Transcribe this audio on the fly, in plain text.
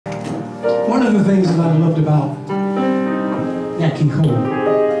One of the things that I loved about Nat King Cole,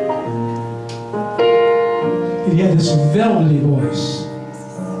 he had this velvety voice.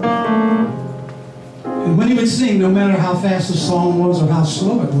 And when he would sing, no matter how fast the song was or how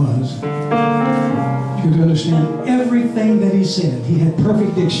slow it was, you could understand everything that he said. He had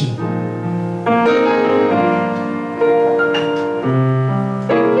perfect diction.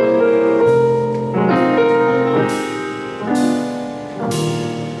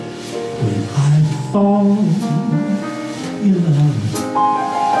 When I fall in love,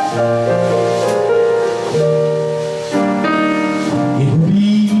 it will be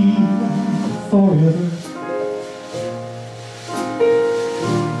forever.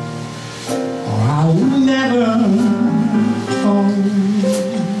 Never fall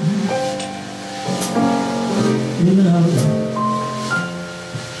in love.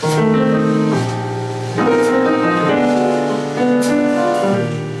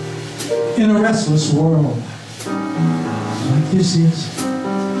 In a restless world like this is,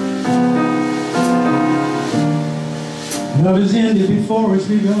 love is ended before it's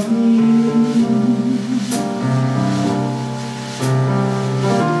begun.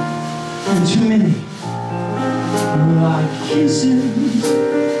 And too many like kisses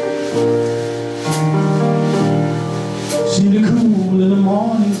seem to cool in the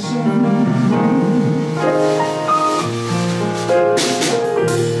morning sun.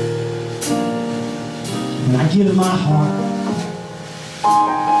 When I give my heart,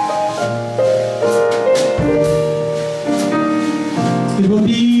 it will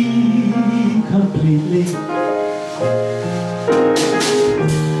be completely.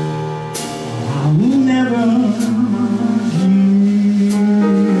 I'll never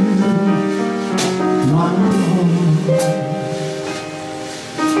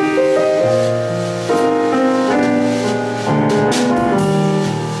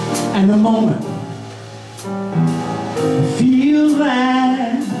and the moment I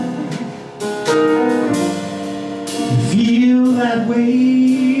feel that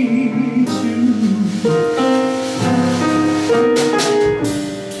way too,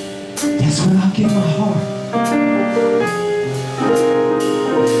 that's when I'll give my heart.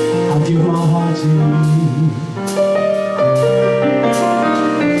 I'll give my heart to you.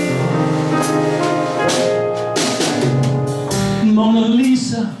 Mona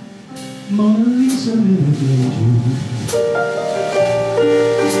Lisa, Mona Lisa, little you.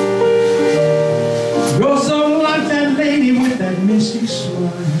 You're so like that lady with that mystic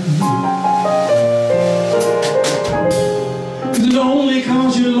smile. Lonely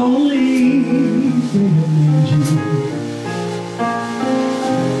cause you're lonely, they have named you.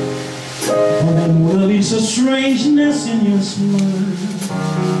 For that Mona Lisa strangeness in your smile.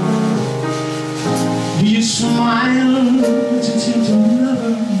 Do you smile to tempt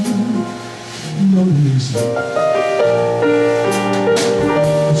another Mona Lisa?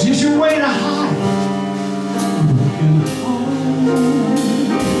 Is this your way to hide a broken heart?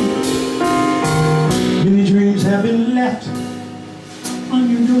 Many dreams have been left on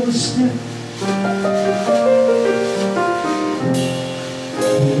your doorstep,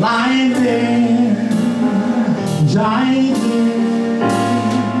 lying there, dying there.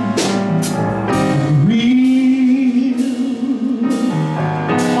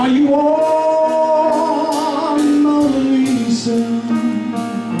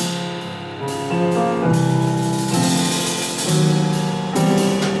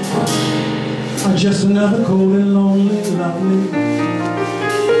 Just another cold and lonely, lovely.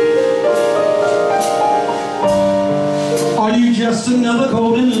 Are you just another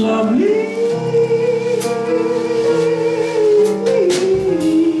cold and lovely?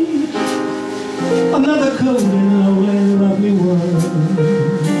 Another cold and lonely, lovely world.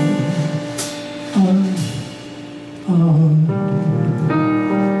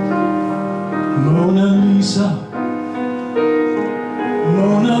 Mona Lisa,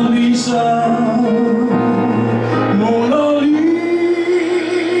 Mona Lisa.